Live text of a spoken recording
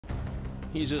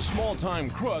He's a small-time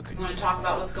crook. You want to talk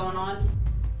about what's going on?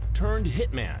 Turned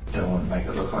hitman. They want to make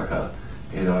it look like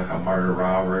either like a murder,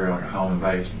 robbery, or like a home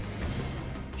invasion.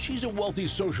 She's a wealthy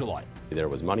socialite. There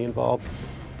was money involved.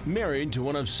 Married to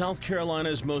one of South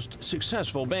Carolina's most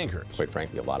successful bankers. Quite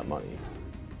frankly, a lot of money.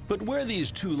 But where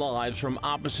these two lives from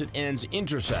opposite ends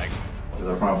intersect. Because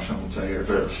I promise you, I'm going to tell you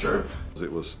the truth.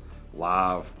 It was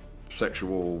live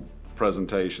sexual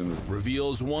presentation.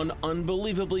 Reveals one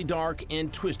unbelievably dark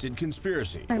and twisted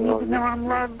conspiracy. I need to know I'm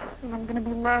loved, and I'm going to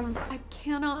be loved. I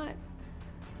cannot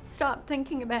stop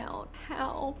thinking about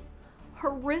how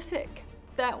horrific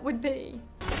that would be.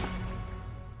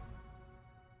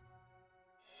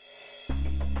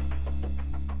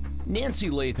 Nancy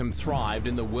Latham thrived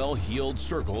in the well-heeled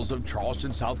circles of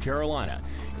Charleston, South Carolina.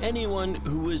 Anyone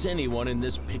who was anyone in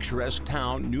this picturesque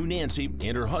town knew Nancy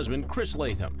and her husband, Chris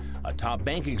Latham, a top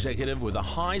bank executive with a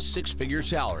high six-figure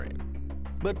salary.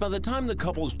 But by the time the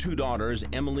couple's two daughters,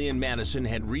 Emily and Madison,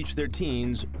 had reached their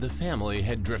teens, the family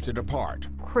had drifted apart.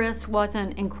 Chris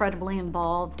wasn't incredibly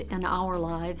involved in our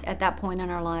lives. At that point in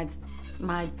our lives,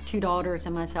 my two daughters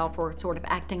and myself were sort of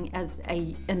acting as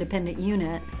an independent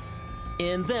unit.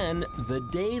 And then, the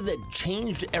day that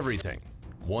changed everything,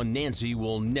 one Nancy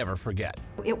will never forget.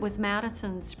 It was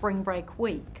Madison's spring break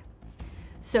week.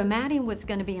 So Maddie was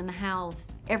going to be in the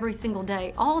house every single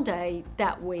day, all day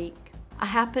that week. I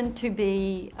happened to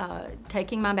be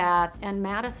taking my bath, and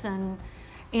Madison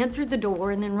answered the door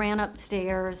and then ran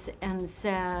upstairs and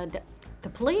said, "The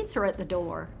police are at the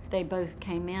door." They both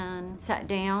came in, sat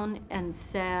down, and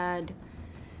said,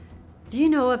 "Do you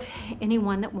know of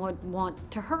anyone that would want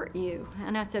to hurt you?"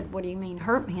 And I said, "What do you mean,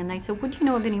 hurt me?" And they said, "Would you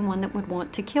know of anyone that would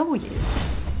want to kill you?"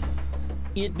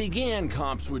 It began,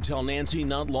 cops would tell Nancy,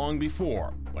 not long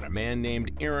before, when a man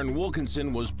named Aaron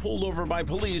Wilkinson was pulled over by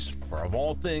police for, of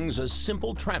all things, a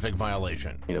simple traffic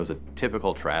violation. It was a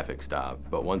typical traffic stop,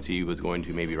 but once he was going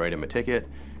to maybe write him a ticket,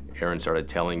 Aaron started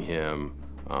telling him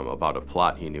about a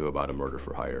plot he knew about a murder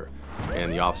for hire.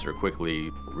 And the officer quickly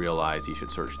realized he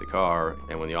should search the car,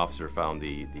 and when the officer found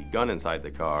the gun inside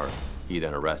the car, he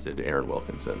then arrested Aaron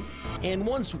Wilkinson. And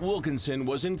once Wilkinson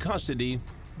was in custody,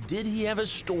 did he have a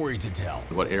story to tell?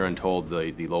 What Aaron told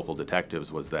the local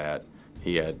detectives was that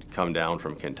he had come down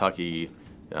from Kentucky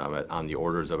on the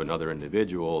orders of another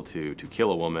individual to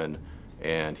kill a woman,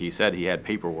 and he said he had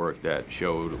paperwork that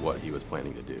showed what he was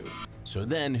planning to do. So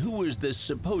then, who was this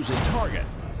supposed target?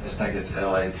 I just think it's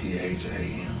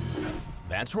Latham.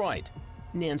 That's right,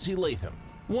 Nancy Latham.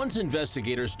 Once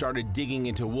investigators started digging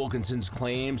into Wilkinson's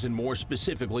claims, and more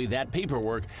specifically that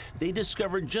paperwork, they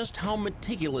discovered just how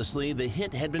meticulously the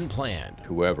hit had been planned.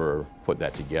 Whoever put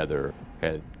that together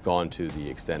had gone to the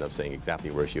extent of saying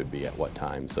exactly where she would be at what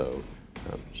time, so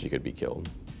she could be killed.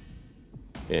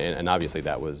 And obviously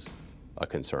that was a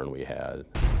concern we had.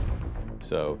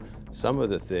 So some of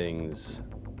the things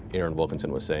Aaron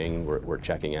Wilkinson was saying were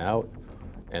checking out,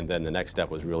 and then the next step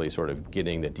was really sort of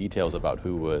getting the details about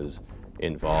who was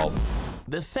involved.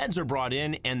 The feds are brought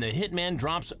in, and the hitman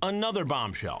drops another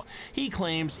bombshell. He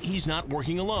claims he's not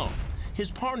working alone.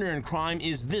 His partner in crime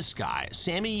is this guy,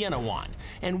 Sammy Yenawan,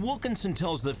 and Wilkinson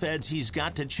tells the feds he's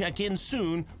got to check in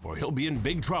soon or he'll be in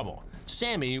big trouble.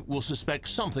 Sammy will suspect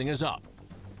something is up.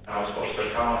 I was supposed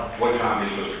to call him. What time are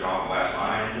you supposed to call him last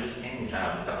night? Just any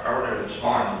time. The earlier this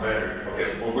morning, the better.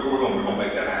 Okay, well, we're gonna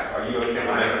make that happen. Are you okay with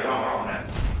that? On that?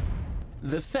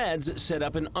 The feds set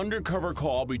up an undercover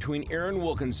call between Aaron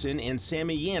Wilkinson and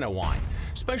Sammy Yenawan.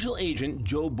 Special Agent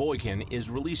Joe Boykin is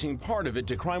releasing part of it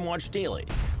to Crime Watch Daily.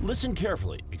 Listen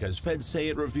carefully, because feds say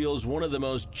it reveals one of the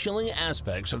most chilling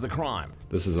aspects of the crime.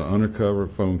 This is an undercover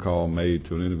phone call made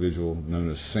to an individual known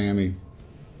as Sammy.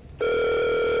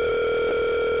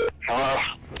 Hello?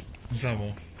 What's up,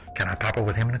 man? Can I pop up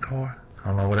with him in the car? I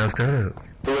don't know what else to do.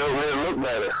 Well, look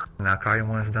better. And I'll call you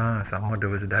when it's done, so I'm gonna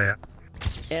do it today.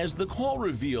 As the call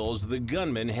reveals, the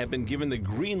gunmen have been given the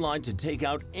green light to take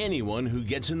out anyone who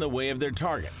gets in the way of their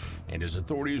target. And as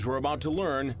authorities were about to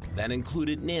learn, that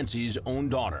included Nancy's own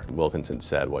daughter. Wilkinson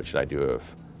said, "What should I do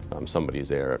if somebody's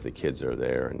there, if the kids are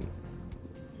there?" And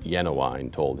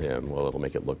Yenawan told him, "Well, it'll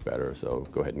make it look better, so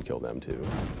go ahead and kill them too."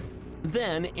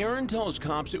 Then Aaron tells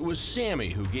cops it was Sammy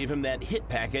who gave him that hit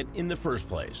packet in the first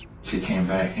place. She came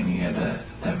back and he had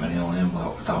that manila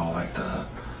envelope with all like the,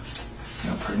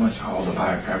 pretty much all the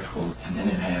biographical, and then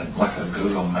it had like a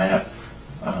Google map,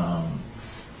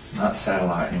 not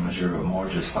satellite imagery, but more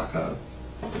just like a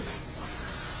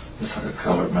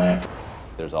colored map.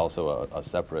 There's also a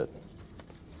separate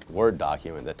Word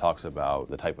document that talks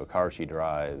about the type of car she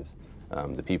drives,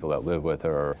 the people that live with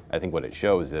her, I think what it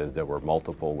shows is there were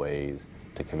multiple ways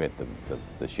to commit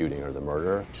the shooting or the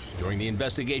murder. During the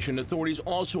investigation, authorities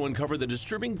also uncovered the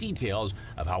disturbing details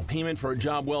of how payment for a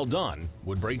job well done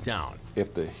would break down.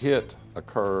 If the hit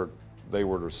occurred, they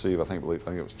would receive, I think it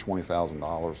was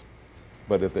 $20,000.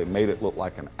 But if they made it look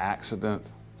like an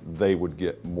accident, they would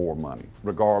get more money.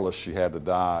 Regardless, she had to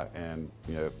die, and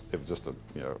if it was just a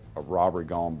robbery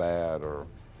gone bad or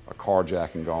a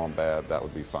carjacking gone bad, that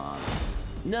would be fine.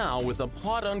 Now, with the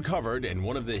plot uncovered and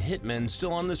one of the hitmen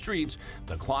still on the streets,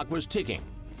 the clock was ticking.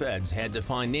 Feds had to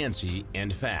find Nancy,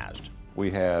 and fast.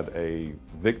 We had a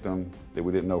victim that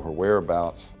we didn't know her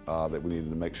whereabouts, that we needed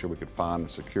to make sure we could find and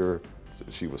secure so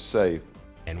that she was safe.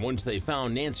 And once they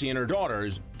found Nancy and her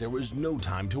daughters, there was no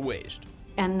time to waste.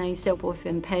 And they said, well, we've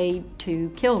been paid to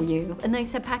kill you. And they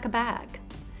said, pack a bag.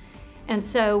 And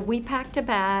so we packed a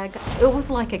bag. It was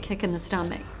like a kick in the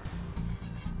stomach.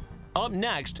 Up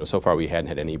next. So far, we hadn't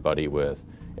had anybody with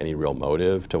any real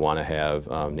motive to want to have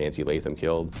Nancy Latham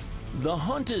killed. The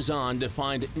hunt is on to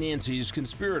find Nancy's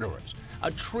conspirators,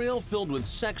 a trail filled with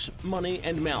sex, money,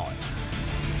 and malice.